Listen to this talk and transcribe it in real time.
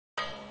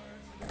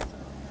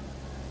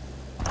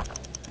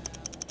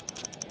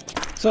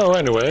So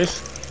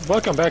anyways,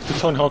 welcome back to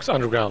Tony Hawk's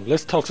Underground.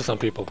 Let's talk to some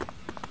people.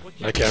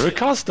 Like Eric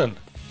Costin.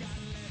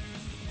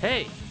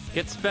 Hey,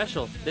 get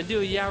special, then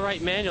do a yeah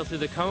right manual through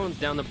the cones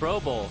down the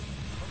Bro Bowl.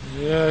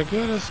 Yeah,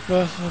 get a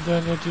special,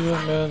 then you do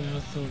a manual.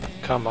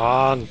 Come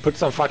on, put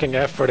some fucking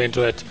effort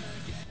into it.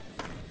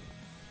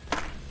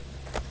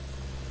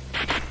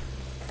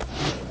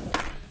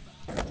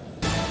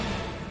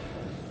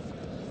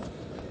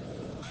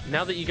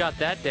 Now that you got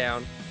that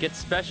down, get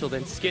special,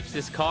 then sketch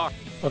this car.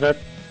 Okay.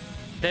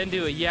 Then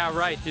do a yeah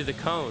right through the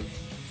cones.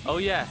 Oh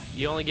yeah,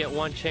 you only get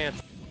one chance.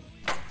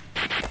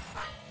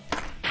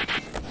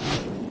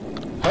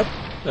 Hup,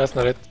 that's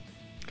not it.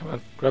 Come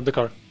on, grab the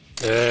car.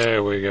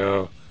 There we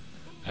go.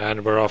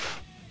 And we're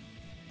off.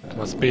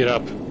 Come on, speed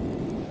up.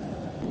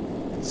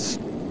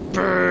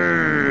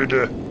 Speed!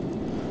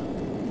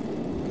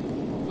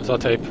 What's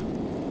that tape?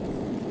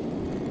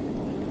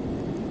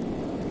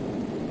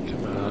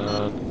 Come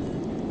on.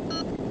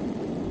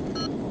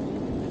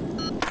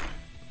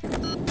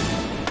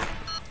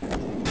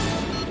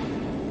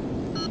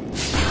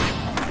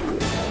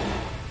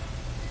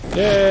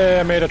 Yeah,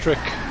 I made a trick.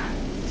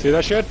 See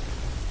that shit?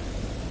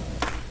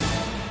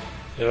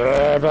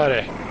 Yeah,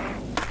 buddy.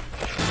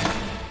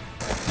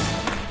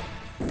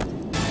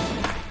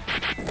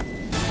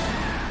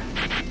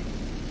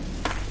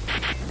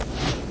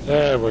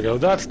 There we go.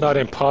 That's not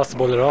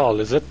impossible at all,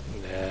 is it?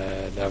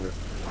 Nah, never.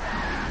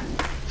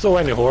 So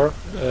anyhow,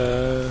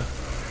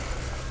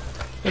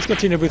 let's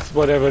continue with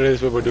whatever it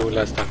is we were doing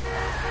last time.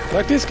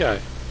 Like this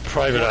guy,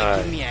 Private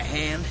Eye. Give me a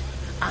hand.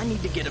 I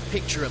need to get a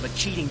picture of a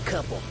cheating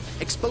couple,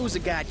 expose a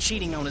guy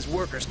cheating on his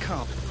workers'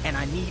 comp, and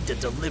I need to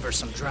deliver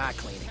some dry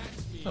cleaning.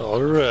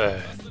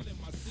 Alright.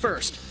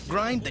 First,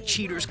 grind the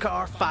cheater's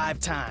car 5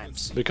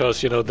 times.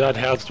 Because, you know, that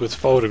helps with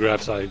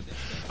photographs, I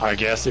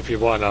guess, if you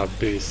wanna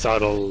be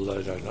subtle,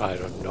 I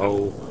don't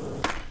know.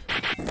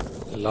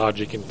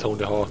 Logic in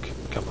Tony Hawk,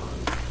 come on.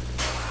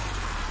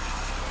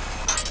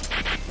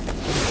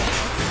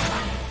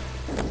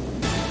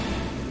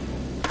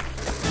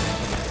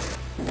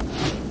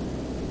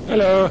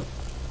 Hello.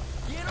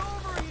 Get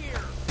over here!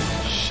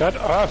 Shut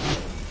up.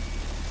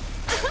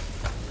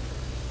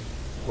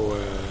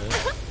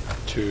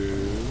 1,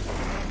 2,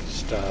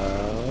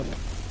 stop.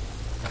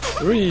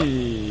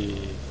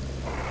 3,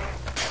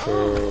 4.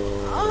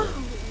 Oh,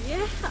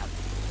 yeah.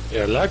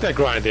 Yeah, like that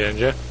grind, didn't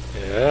you?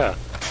 Yeah.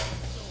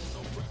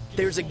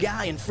 There's a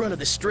guy in front of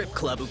the strip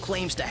club who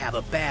claims to have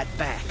a bad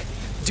back.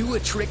 Do a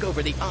trick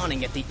over the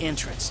awning at the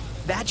entrance.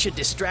 That should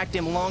distract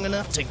him long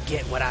enough to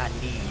get what I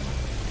need.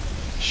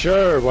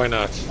 Sure, why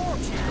not?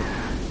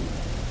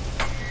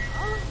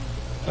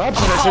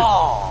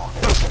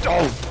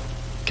 Oh,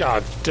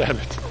 god damn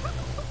it.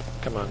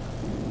 Come on.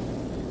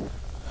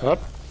 Up.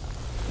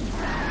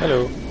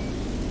 Hello.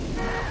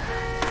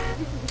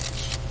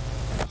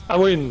 I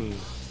win.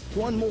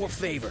 One more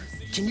favor.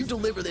 Can you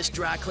deliver this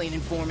dry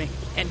cleaning for me?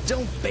 And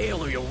don't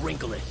bail or you'll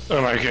wrinkle it.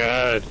 Oh my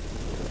god.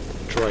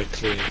 Dry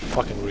clean.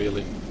 Fucking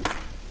really.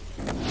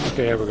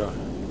 Okay, here we go.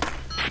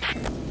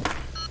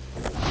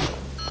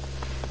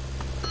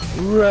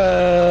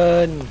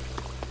 Run!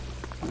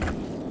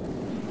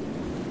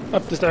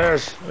 Up the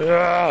stairs.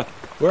 Yeah.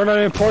 We're on an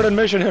important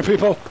mission here,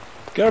 people.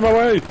 Get out of my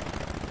way.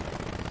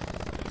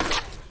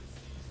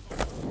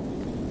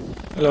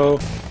 Hello.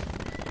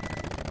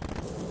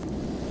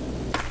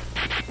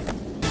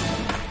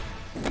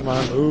 Come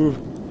on, move.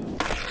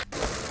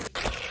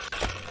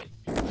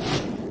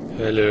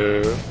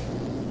 Hello.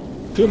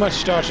 Too much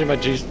starch in my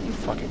jeans.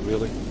 Fucking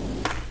really.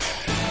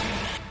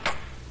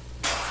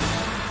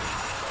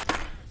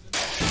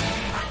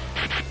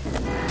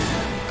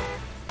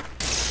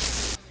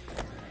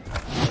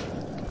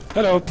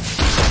 Hello.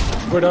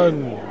 We're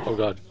done. Oh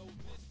god.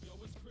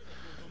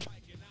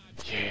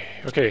 Yeah.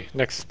 Okay,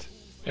 next.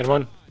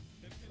 Anyone?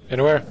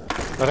 Anywhere?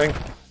 Nothing?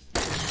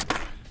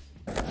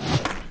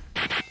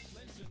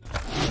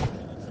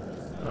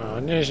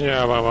 Oh, this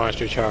nobody wants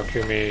to talk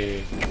to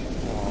me.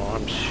 Oh,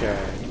 I'm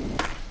sad.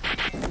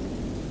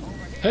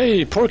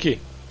 Hey, Porky.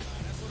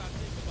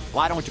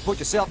 Why don't you put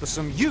yourself to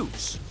some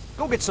use?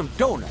 Go get some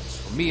donuts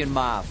for me and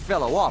my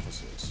fellow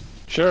officers.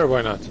 Sure,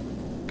 why not?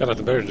 Got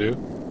nothing better to do.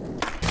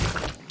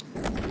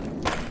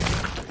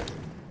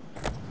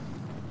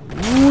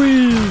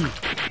 Whee!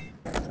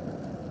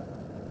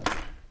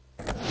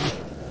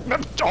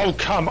 Oh,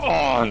 come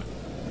on!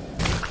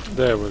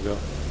 There we go.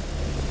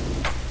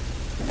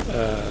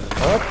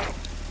 Up.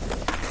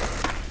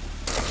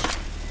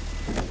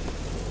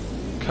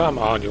 Come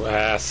on, you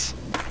ass.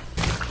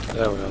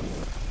 There we go.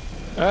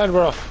 And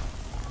we're off.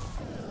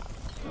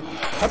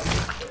 Up.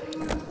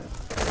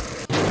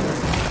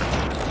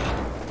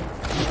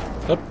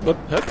 Up,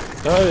 up, up.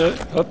 Oh,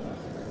 yeah, up.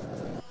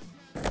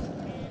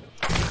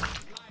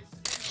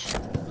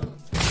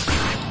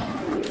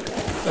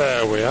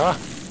 There we are.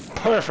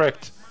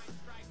 Perfect.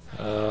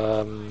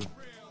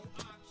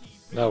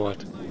 Now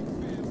what?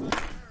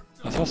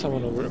 I saw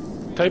someone over.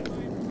 Tape.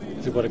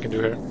 Let's see what I can do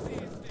here.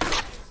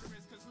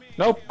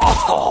 Nope.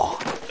 Oh!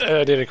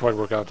 It didn't quite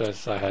work out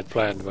as I had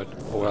planned, but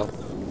oh well.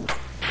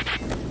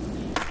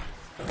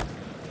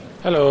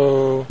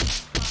 Hello.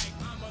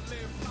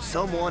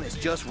 Someone has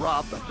just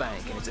robbed the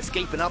bank and is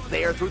escaping up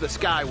there through the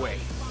Skyway.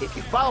 If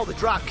you follow the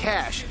drop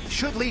cash, it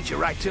should lead you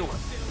right to him.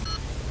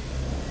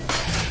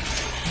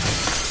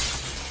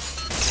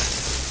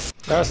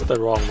 That's the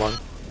wrong one.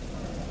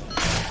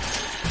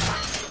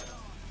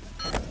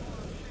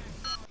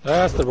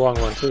 That's the wrong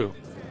one too.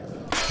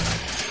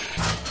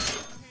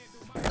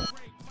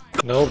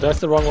 No, that's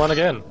the wrong one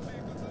again.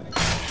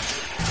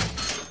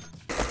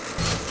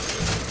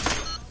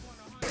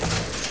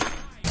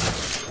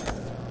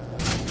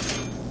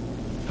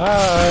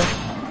 Hi.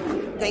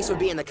 Thanks for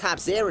being the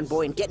cop's errand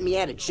boy and getting me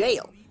out of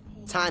jail.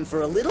 Time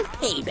for a little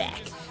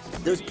payback.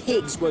 Those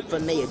pigs work for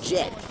Mayor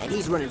Jed, and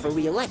he's running for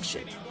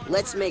re-election.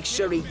 Let's make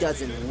sure he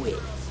doesn't win.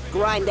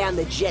 Grind down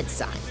the Jed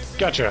sign.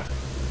 Gotcha.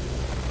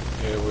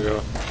 Here we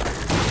go.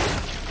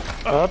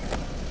 Up.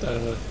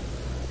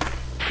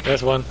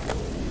 There's one.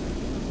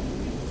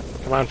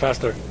 Come on,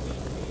 faster.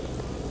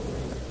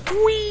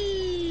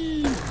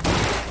 Whee!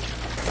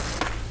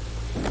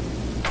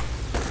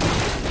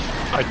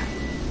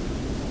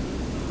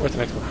 Where's the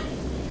next one?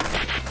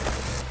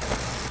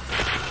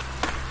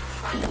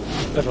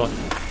 That one.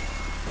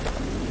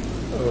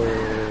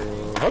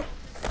 Oh,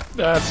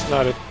 that's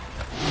not it.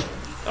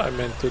 I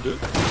meant to do.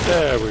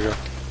 There we go.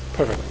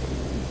 Perfect.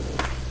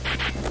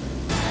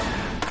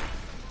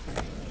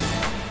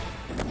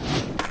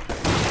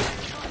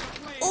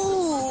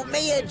 Ooh,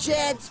 Mayor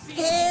Jed's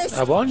pissed.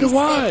 I wonder He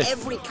why. sent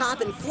every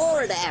cop in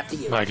Florida after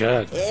you. My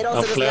God, It I'm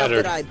also doesn't help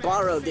flattered. that I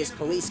borrowed this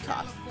police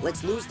car.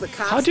 Let's lose the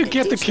cops. How'd you and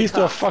get the ditch keys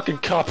to a cop. fucking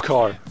cop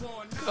car?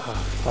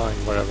 Fine,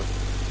 whatever.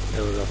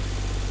 Here we go.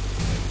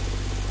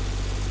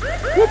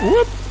 Whoop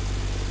whoop!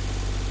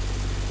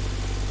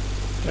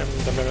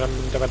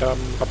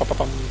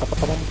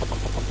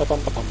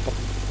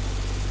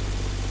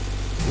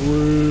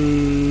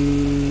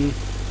 Whee.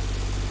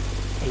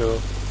 Hello.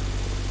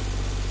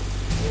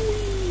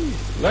 Whee.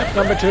 Lap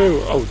number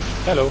 2. Oh,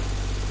 hello.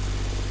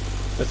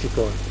 Let's keep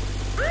going.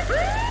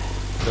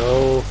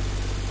 No.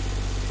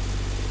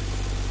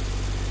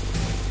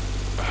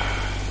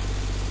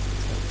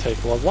 Take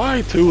one.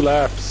 Why 2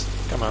 laps?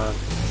 Come on.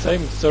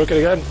 Same circuit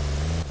again.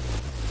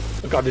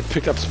 Oh god, it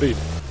picked up speed.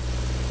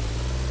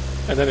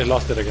 And then it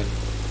lost it again.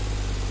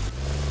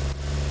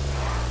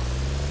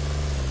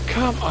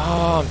 Come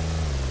on.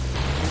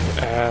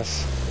 You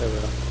ass. There we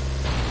go.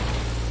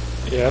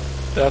 Yep,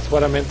 that's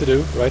what I meant to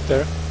do, right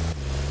there.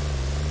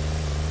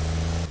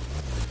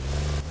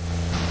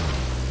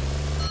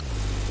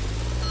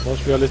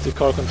 Most realistic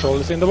car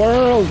controllers in the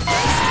world!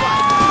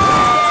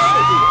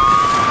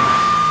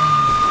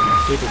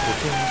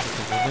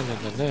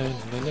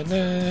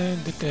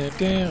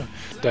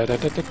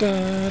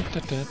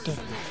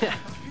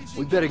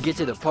 We better get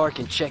to the park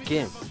and check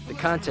in. The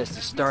contest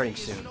is starting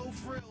soon.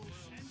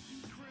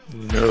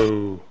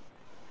 No.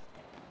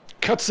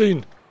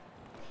 Cutscene!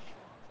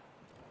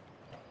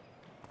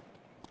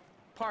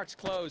 Park's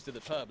closed to the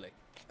public.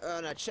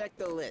 Now check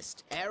the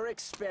list. Eric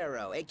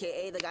Sparrow,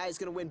 a.k.a. the guy who's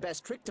gonna win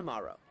Best Trick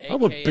tomorrow. I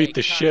would beat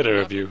the shit out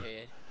of you.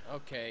 Knucklehead.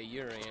 Okay,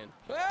 you're in.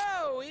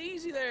 Whoa,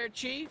 easy there,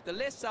 Chief. The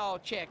list's all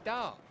checked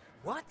off.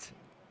 What?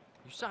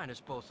 You signed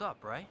us both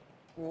up, right?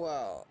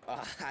 Whoa,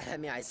 I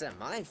mean, I sent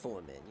my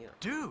form in, you know.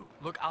 Dude,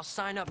 look, I'll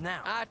sign up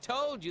now. I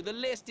told you, the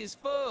list is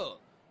full.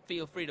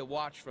 Feel free to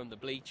watch from the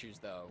bleachers,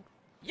 though.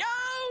 Yo,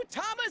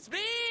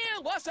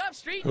 Thomasville! What's up,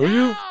 street Who are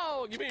you?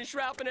 dog? You been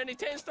shrouding any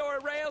 10-story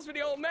rails with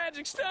the old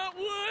magic stunt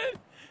wood?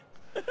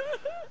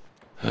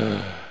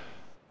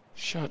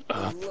 Shut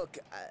up. Look,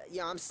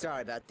 yeah, I'm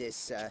sorry about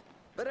this,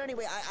 but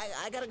anyway,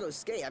 I gotta go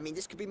skate. I mean,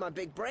 this could be my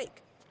big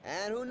break.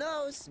 And who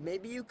knows,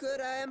 maybe you could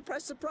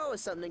impress a pro or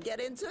something and get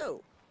in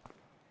too.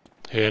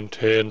 Hint,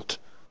 hint.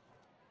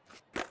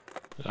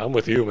 I'm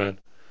with you, man.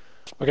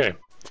 Okay.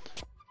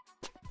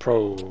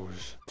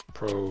 Pros.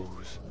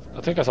 Pros.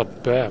 I think I saw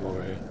Bam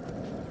over here.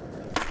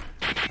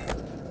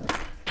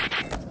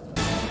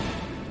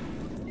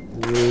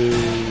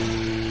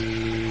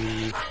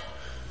 Whee.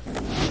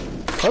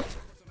 Up.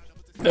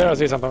 There, I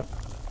see something.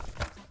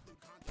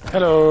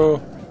 Hello.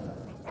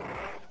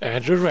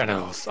 Andrew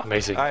Reynolds.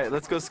 Amazing. Alright,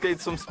 let's go skate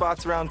some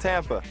spots around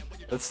Tampa.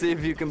 Let's see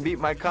if you can beat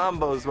my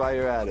combos while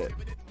you're at it.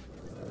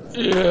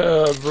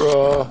 Yeah,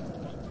 bro.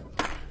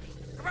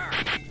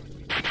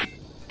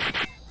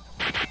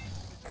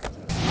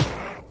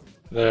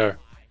 There.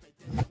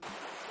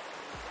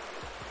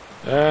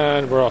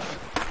 And we're off.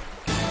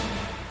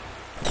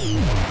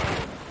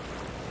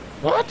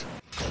 What?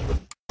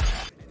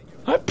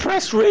 I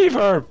pressed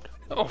reverb!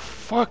 Oh,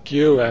 fuck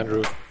you,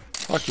 Andrew.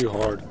 Fuck you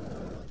hard.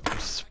 You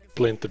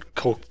splintered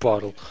Coke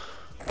bottle.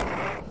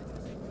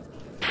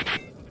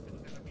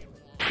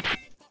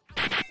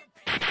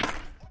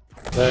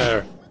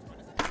 There.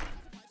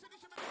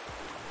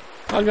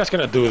 I'm just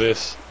gonna do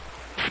this.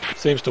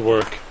 Seems to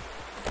work.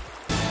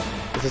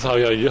 This is how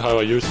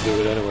I used to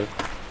do it anyway.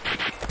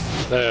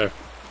 There.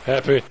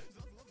 Happy.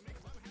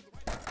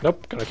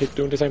 Nope, gonna keep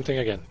doing the same thing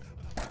again.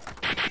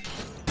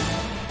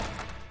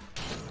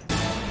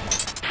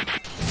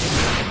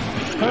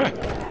 Ah!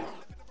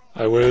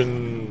 I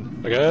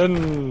win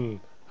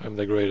again. I'm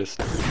the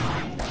greatest.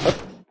 Up.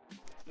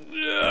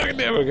 Yeah,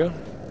 there we go.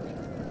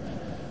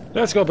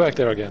 Let's go back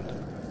there again.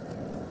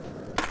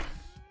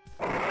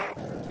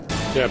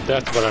 Yep,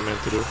 that's what I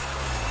meant to do.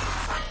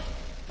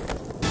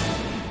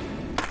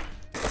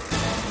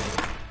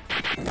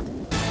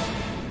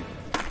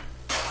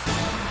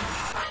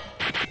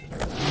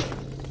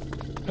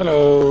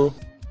 Hello.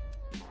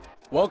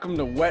 Welcome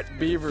to Wet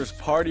Beaver's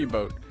Party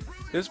Boat.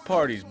 This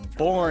party's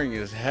boring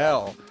as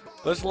hell.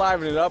 Let's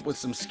liven it up with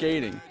some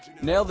skating.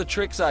 Nail the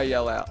tricks I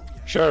yell out.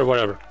 Sure,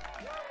 whatever.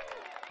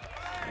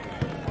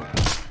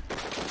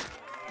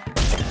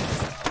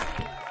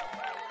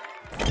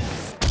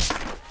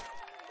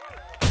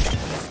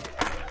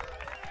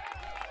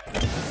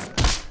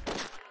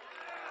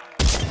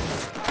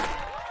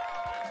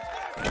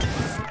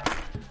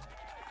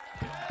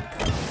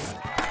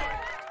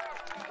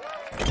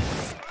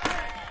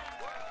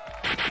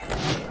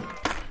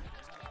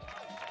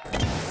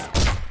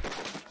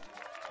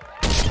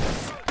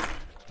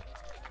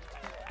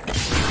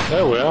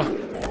 There we are.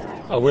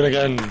 I win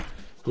again.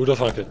 Who'd have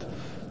thunk it?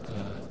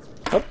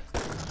 Up.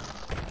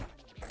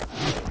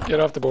 Get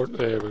off the board.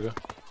 There we go.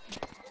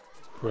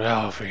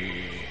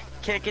 Ralphie.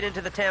 Can't get into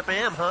the Tampa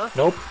Am, huh?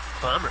 Nope.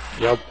 Bummer.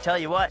 Yep. Tell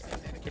you what,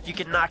 if you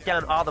can knock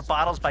down all the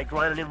bottles by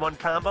grinding in one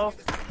combo,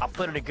 I'll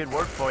put in a good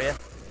word for you.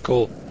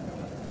 Cool.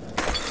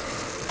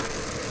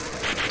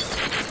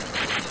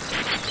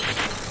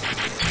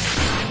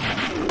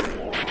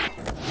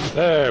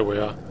 There we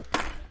are.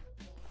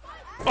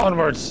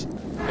 Onwards.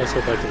 Let's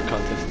go back to the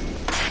contest.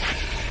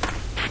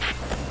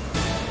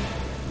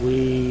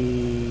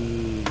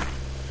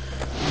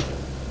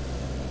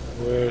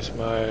 Where's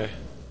my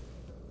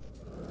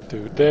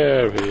dude?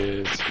 There he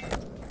is.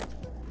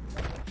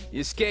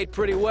 You skate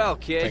pretty well,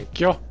 kid. Thank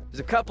you. There's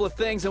a couple of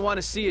things I want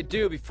to see you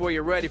do before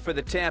you're ready for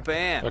the Tampa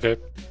Am. Okay.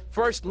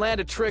 First, land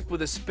a trick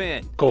with a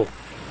spin. Cool.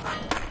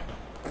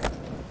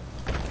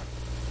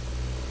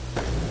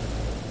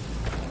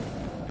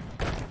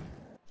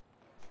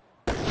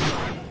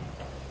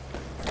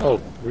 Oh,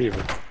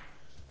 Reaver.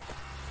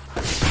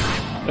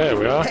 There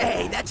we are.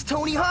 Hey, that's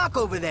Tony Hawk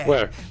over there.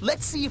 Where?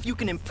 Let's see if you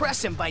can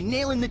impress him by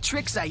nailing the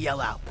tricks I yell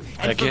out.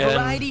 And Again. for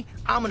variety,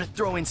 I'm gonna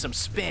throw in some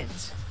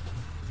spins.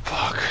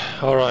 Fuck.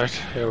 Alright,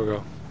 here we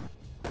go.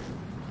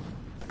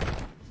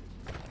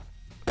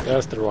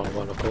 That's the wrong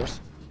one, of course.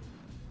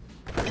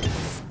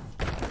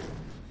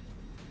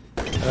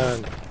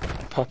 And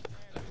pop.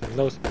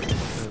 Nose.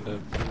 And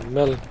a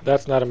melon.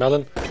 That's not a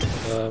melon.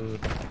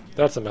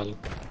 That's a melon.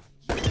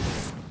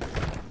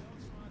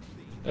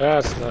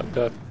 That's not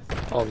that.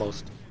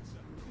 Almost.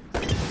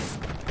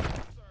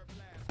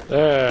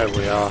 There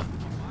we are.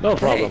 No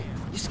problem. Hey,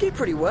 you skate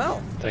pretty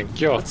well. Thank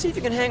you. Let's see if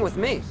you can hang with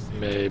me.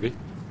 Maybe.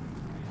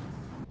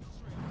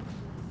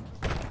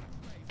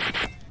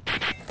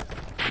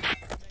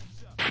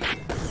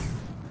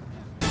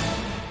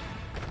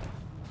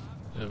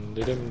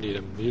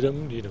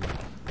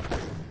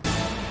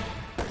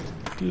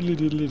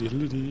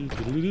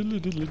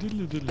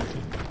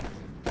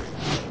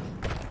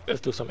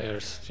 Let's do some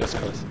airs, just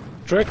cause.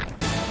 Trick!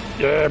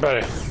 Yeah,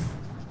 buddy!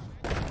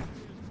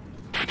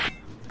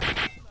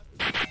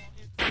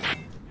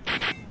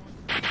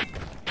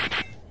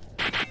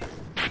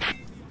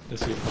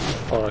 Let's see how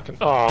far I can.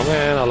 Oh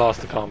man, I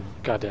lost the combo.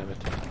 God damn it.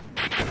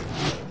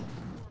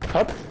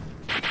 Up!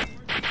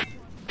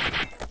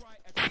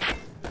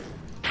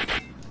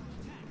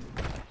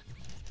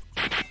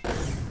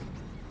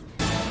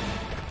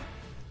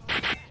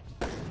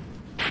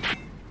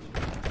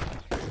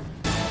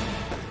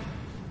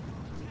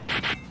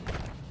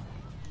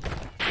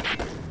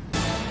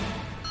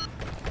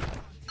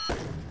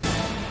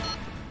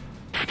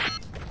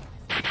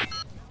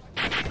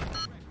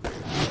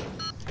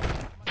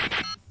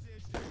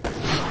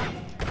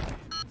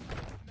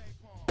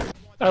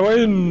 I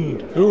win!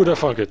 Who the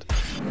fuck it?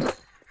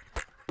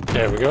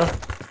 There we go.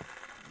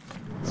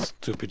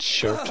 Stupid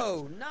shirt.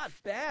 Oh, not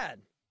bad.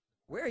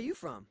 Where are you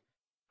from?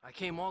 I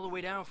came all the way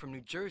down from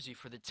New Jersey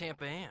for the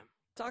Tampa Am.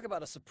 Talk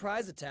about a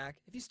surprise attack.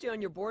 If you stay on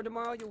your board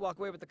tomorrow, you'll walk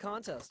away with the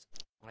contest.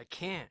 I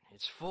can't.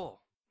 It's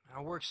full. I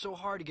worked so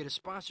hard to get a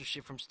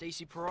sponsorship from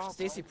Stacy Peralta.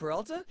 Stacy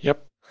Peralta?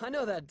 Yep. I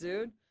know that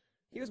dude.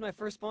 He was my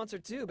first sponsor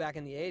too back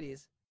in the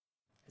 80s.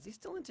 Is he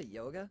still into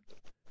yoga?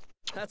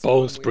 That's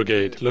Bones one weird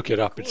Brigade. dude. Look it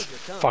up. Cool It's as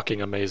they come.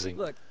 fucking amazing.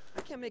 Look,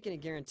 I can't make any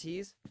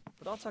guarantees,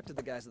 but I'll talk to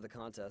the guys at the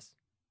contest.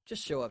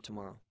 Just show up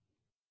tomorrow.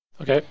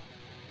 Okay.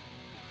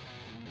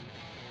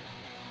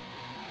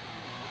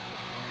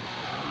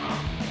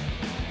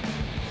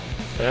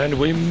 And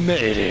we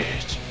made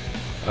it.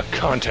 A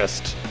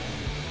contest.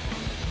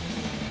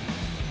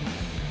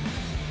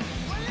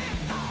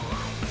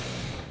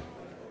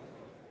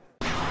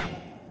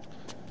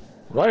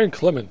 Ryan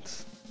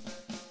Clements.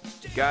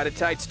 Got a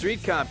tight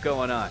street comp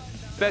going on.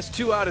 Best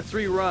 2 out of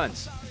 3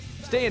 runs.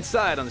 Stay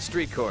inside on the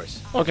street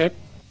course. Okay.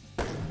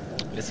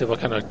 Let's see what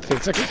kind of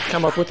things I can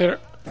come up with here.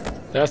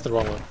 That's the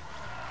wrong one.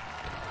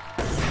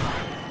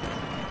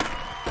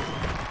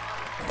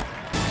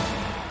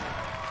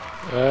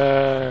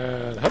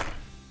 And hop.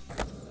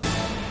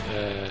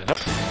 And hop.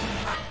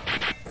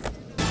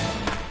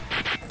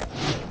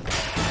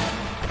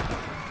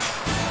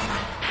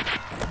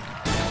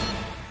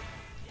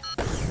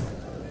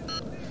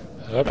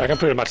 I can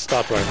pretty much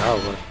stop right now,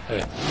 but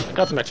hey, I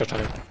got some extra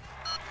time.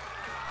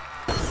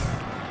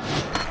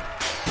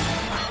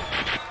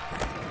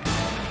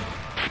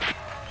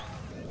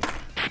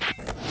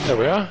 There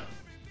we are.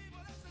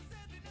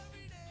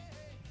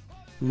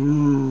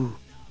 Ooh.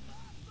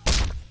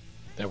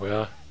 There we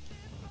are.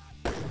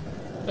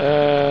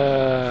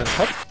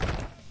 Hop.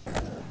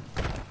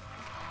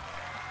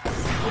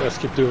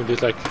 Just keep doing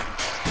this, like,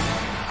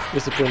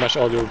 this is pretty much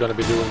all you're gonna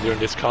be doing during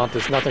this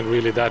contest. Nothing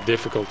really that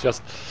difficult,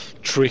 just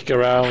trick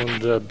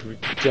around,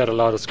 get a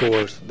lot of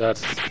scores.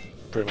 That's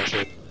pretty much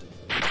it.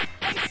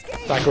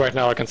 Like right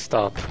now I can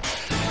stop.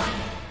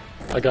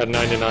 I got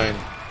 99.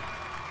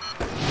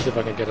 See if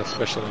I can get a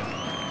special in.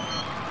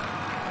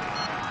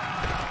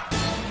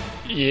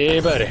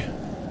 Yeah, buddy.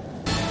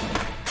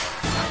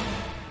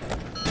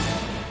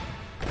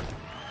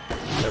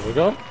 There we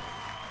go.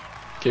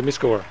 Give me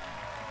score.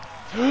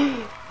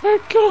 My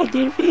god,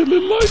 they really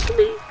like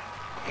me.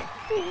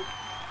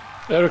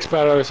 Eric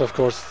Sparrow is of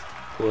course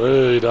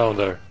way down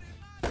there.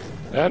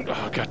 And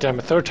oh god damn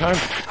it, third time.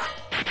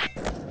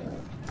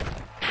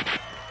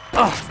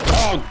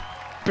 Oh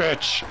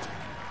bitch.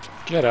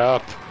 Get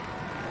up.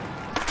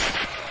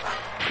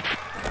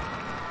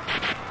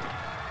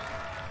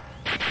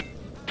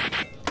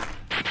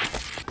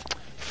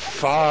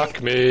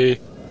 Fuck me.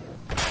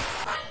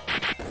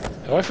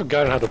 Have I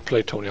forgotten how to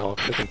play Tony Hawk?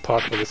 It's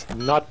impossible. It's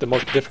not the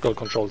most difficult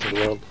controls in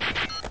the world.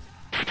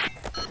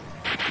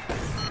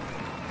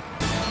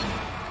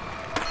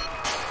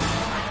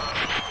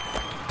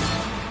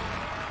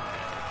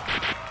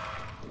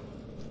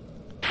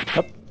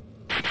 Hup,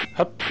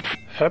 hup,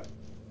 hup,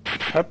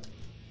 hup,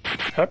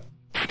 hup,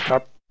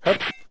 hup,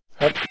 hup,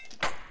 hup.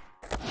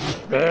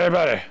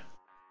 Everybody.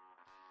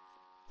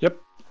 Yep.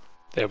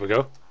 There we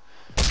go.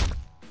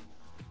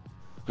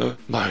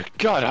 My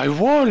god, I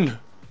won!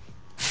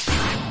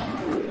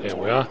 Here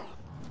we are.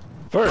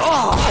 First!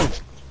 Oh!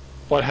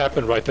 What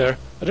happened right there?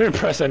 I didn't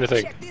press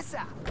anything.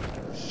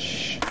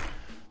 Shh.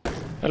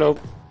 Hello.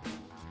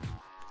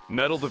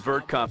 Medal the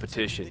vert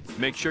competition.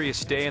 Make sure you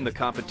stay in the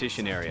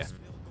competition area.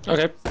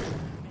 Okay.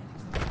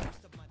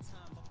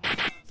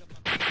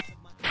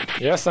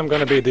 Yes, I'm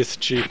gonna be this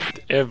cheap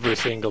every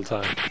single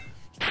time.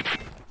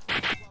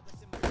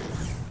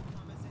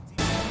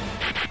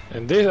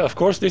 And this, of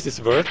course, this is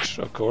vert,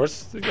 of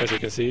course, as you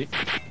can see.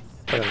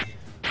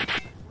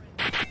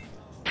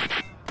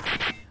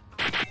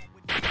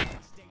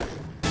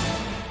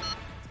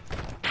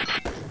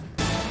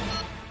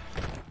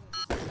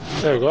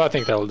 There we go, I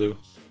think that'll do.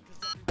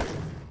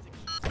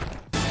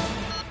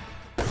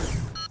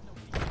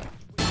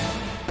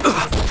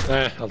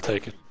 I'll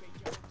take it.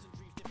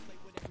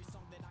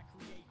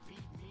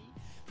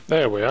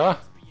 There we are.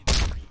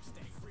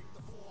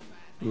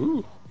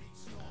 Ooh.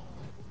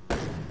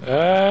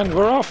 And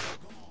we're off.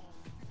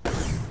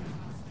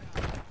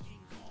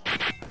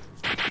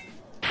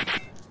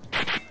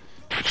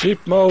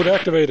 Cheap mode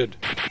activated.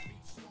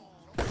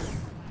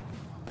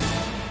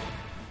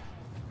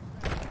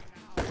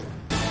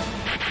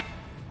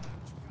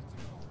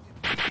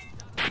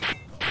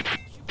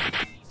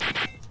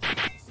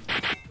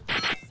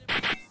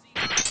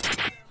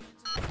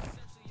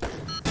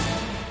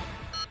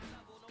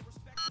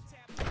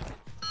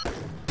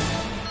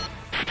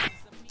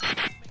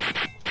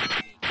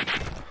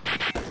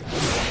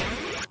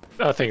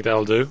 I think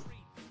that'll do.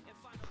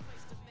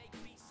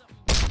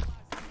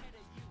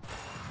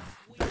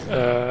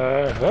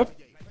 Up.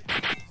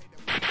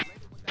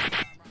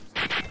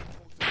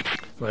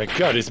 My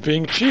god, it's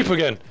being cheap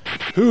again.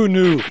 Who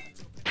knew?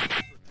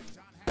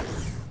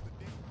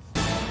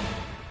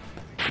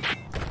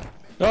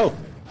 Oh!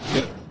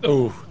 Yeah.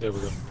 Oh, there we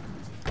go.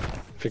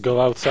 If you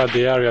go outside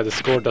the area, the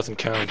score doesn't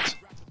count.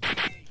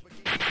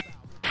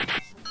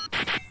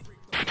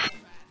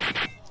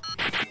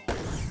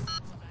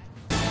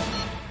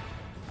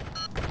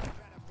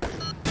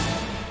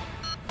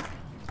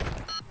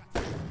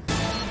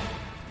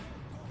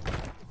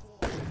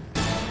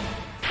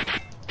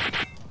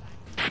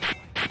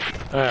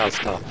 I'll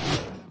stop.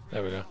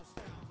 There we go.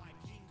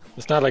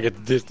 It's not like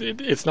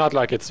it's not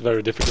like it's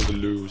very difficult to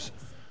lose.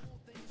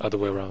 Other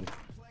way around.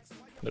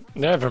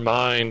 Never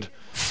mind.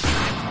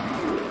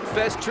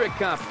 Best trick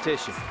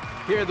competition.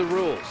 Here are the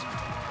rules.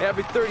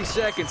 Every 30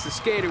 seconds, the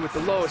skater with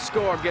the lowest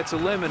score gets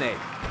eliminated.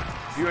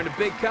 If you're in a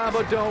big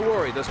combo, don't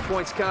worry. Those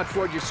points count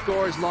toward your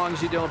score as long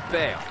as you don't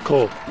fail.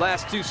 Cool.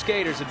 Last two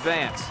skaters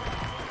advance.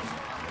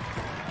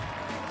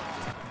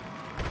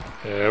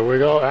 Here we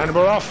go, and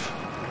we're off.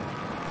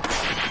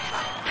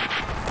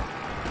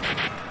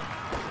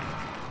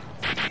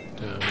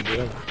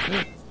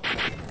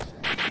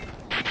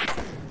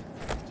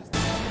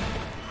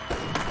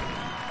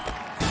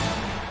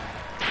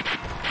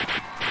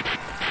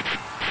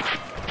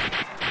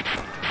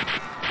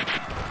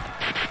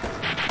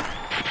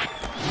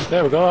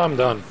 There we go, I'm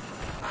done.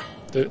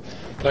 The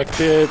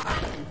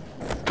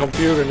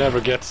computer never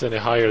gets any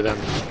higher than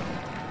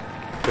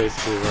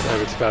basically what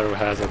Eric Sparrow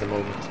has at the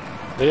moment.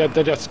 They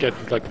just get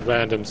like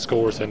random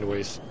scores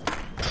anyways.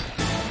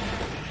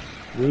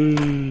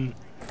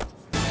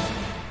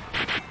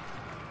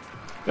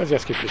 Let's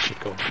just keep this shit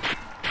going.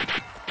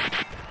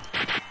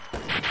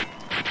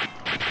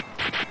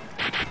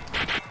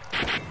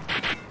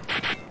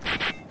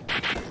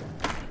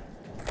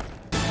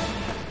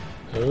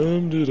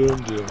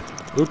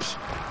 Oops.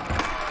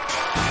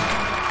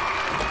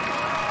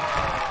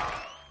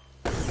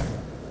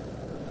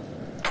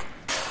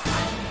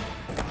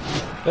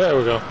 There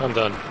we go, I'm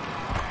done.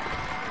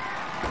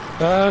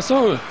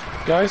 So,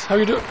 guys, how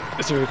you doing?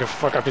 Let's see if we can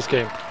fuck up this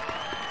game.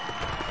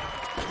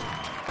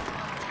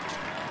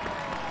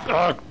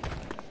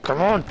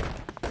 Come on!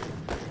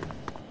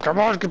 Come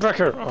on, get back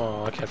here!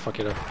 Oh, I can't fuck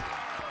it up.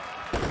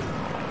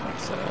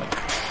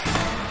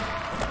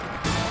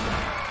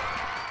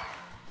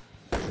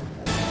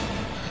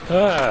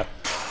 Sad.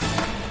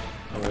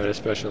 I'm very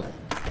special.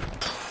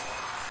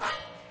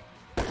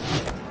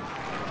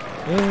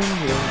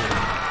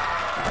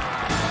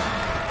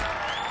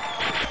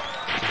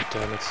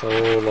 Damn, it's so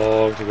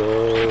long to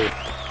go.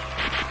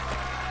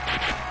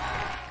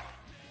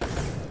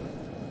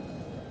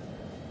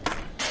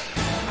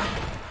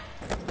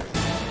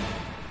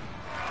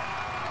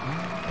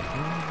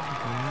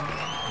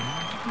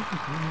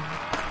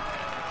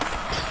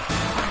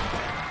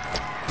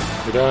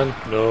 You done?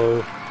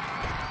 No.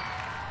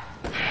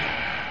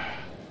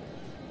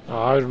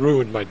 Oh, I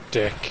ruined my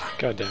deck.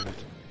 God damn it.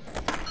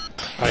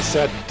 I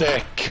said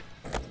deck.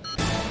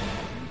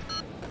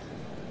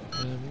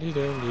 There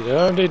we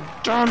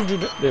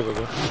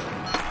go.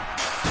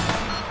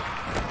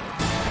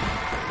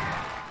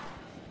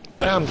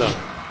 I'm done.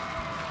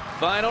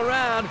 Final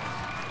round.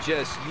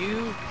 Just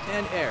you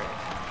and Eric.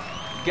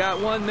 You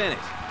got 1 minute.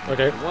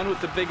 Okay. The one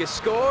with the biggest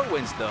score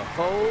wins the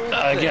whole thing.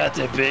 I got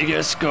the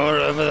biggest score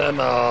of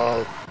them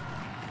all.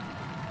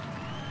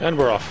 And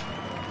we're off.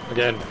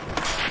 Again.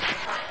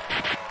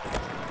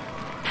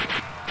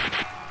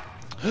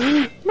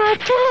 My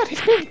god,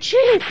 he's being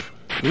cheap!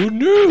 Who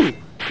knew?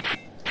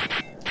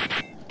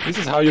 This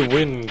is how you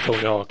win, Tony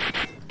Hawk.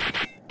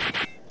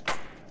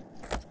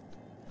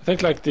 I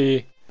think like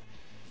the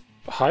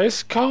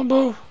highest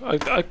combo?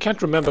 I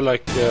can't remember,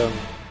 like I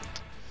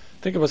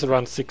think it was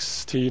around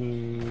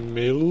 16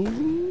 mil,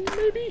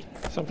 maybe?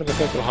 Something like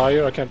that, or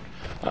higher.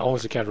 I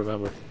honestly can't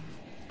remember.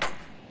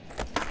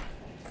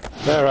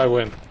 There, I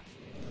win.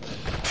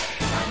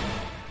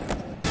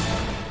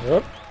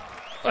 Yep.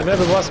 I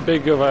never was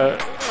big of a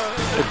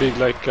big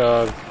like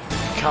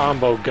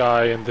combo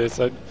guy in this.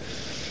 I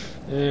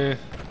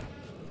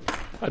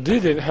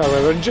did,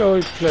 however,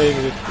 enjoy playing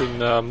it in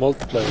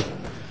multiplayer.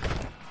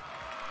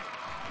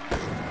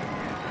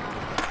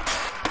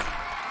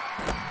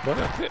 But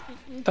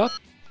not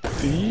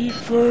the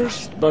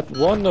first, but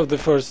one of the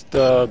first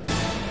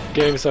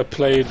games I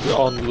played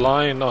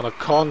online on a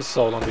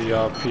console on the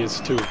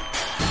PS2.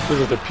 This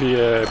is the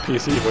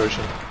PC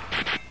version.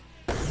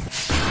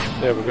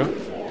 There we go.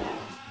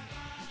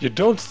 You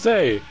don't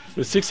say!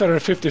 With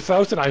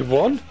 650,000 I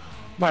won?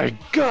 My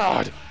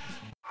god!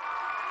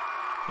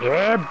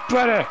 Yeah,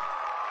 buddy!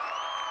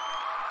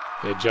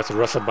 Yeah, just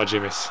rustled my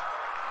jimmies.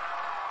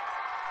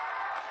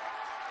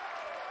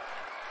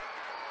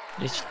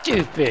 You're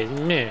stupid,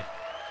 man.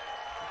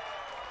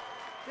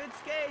 Good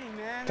skating,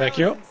 man. Thank That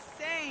you. was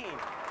insane.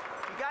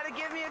 You gotta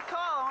give me a call.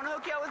 I wanna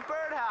hook you up with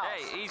Birdhouse.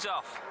 Hey, ease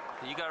off.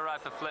 You gotta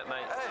ride for Flip,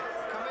 mate. Hey,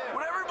 come here.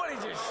 Would everybody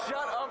just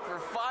shut up for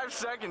 5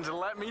 seconds and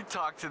let me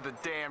talk to the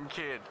damn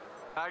kid?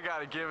 I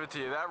gotta give it to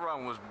you. That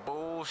run was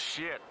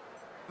bullshit.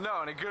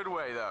 No, in a good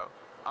way, though.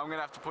 I'm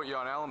gonna have to put you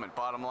on Element,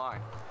 bottom line.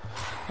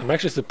 I'm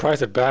actually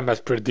surprised that Bam has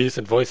pretty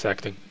decent voice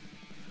acting.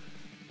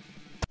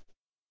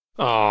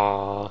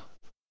 Aww.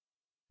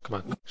 Come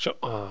on. Show.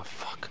 Oh,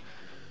 fuck.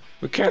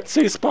 We can't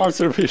see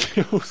sponsor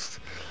videos.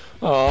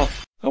 Aw.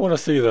 I wanna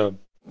see them.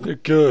 They're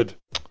good.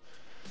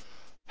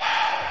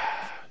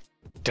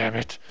 Damn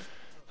it.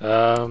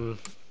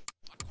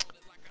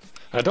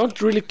 I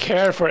don't really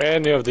care for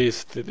any of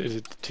these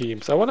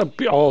teams. I wanna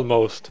be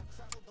almost.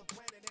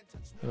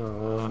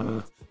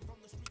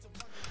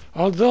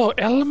 Although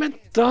Element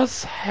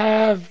does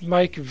have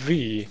Mike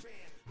V,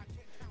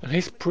 and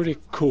he's pretty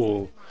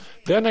cool.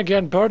 Then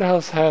again,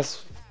 Birdhouse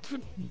has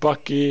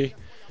Bucky,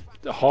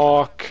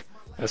 Hawk,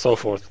 and so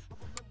forth.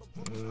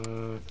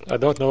 I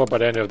don't know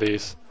about any of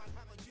these.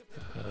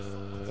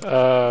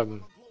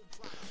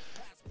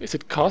 Is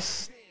it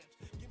Coston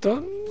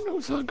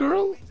who's a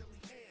girl?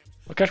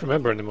 I can't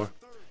remember anymore.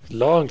 It's a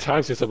long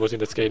time since I was in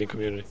the skating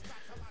community.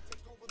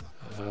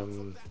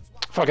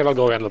 Fuck it, I'll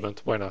go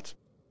Element. Why not?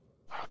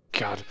 Oh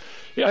god.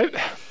 Yeah,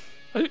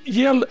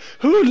 yellow.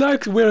 Who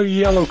likes wearing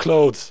yellow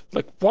clothes?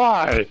 Like,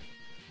 why?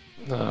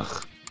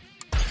 Ugh.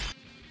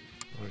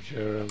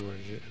 Or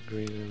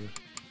green.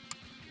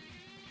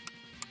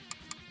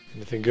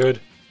 Anything good?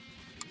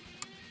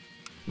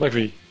 Mike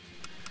V.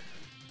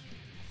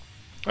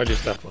 I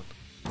just that one.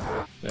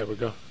 There we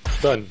go.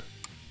 Done.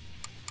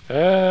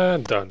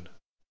 And done.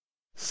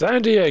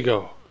 San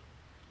Diego.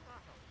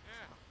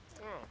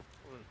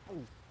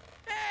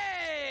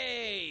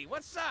 Hey,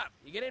 what's up?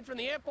 You get in from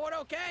the airport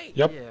okay?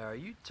 Yep. Yeah, are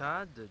you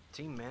Todd, the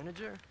team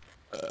manager?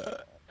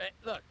 Hey,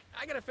 look,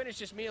 I gotta finish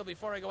this meal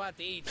before I go out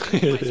to eat. So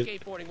this is my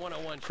skateboarding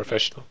 101.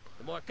 Professional.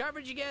 The more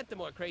coverage you get, the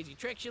more crazy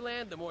tricks you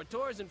land, the more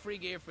tours and free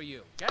gear for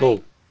you. Okay?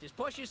 Cool. Just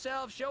push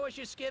yourself, show us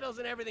your Skittles,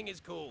 and everything is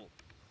cool.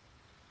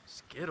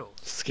 Skittles?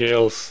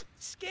 Skills.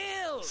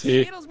 Skills!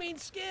 See? Skittles mean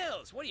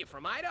skills. What are you,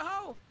 from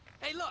Idaho?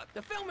 Hey, look,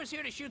 the filmer's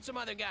here to shoot some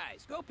other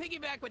guys. Go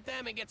piggyback with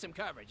them and get some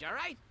coverage, all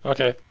right?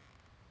 Okay.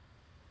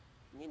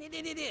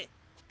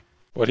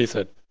 What he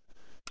said.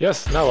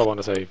 Yes, now I want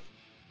to say.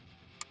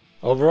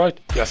 Override?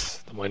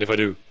 Yes, don't mind if I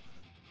do.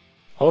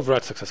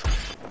 Override successful.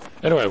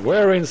 Anyway,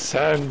 we're in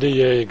San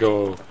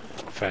Diego.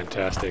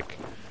 Fantastic.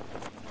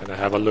 Gonna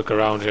have a look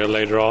around here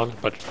later on,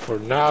 but for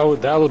now,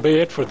 that'll be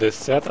it for this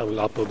set. I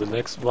will upload the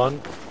next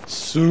one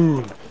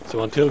soon.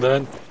 So until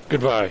then,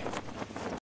 goodbye.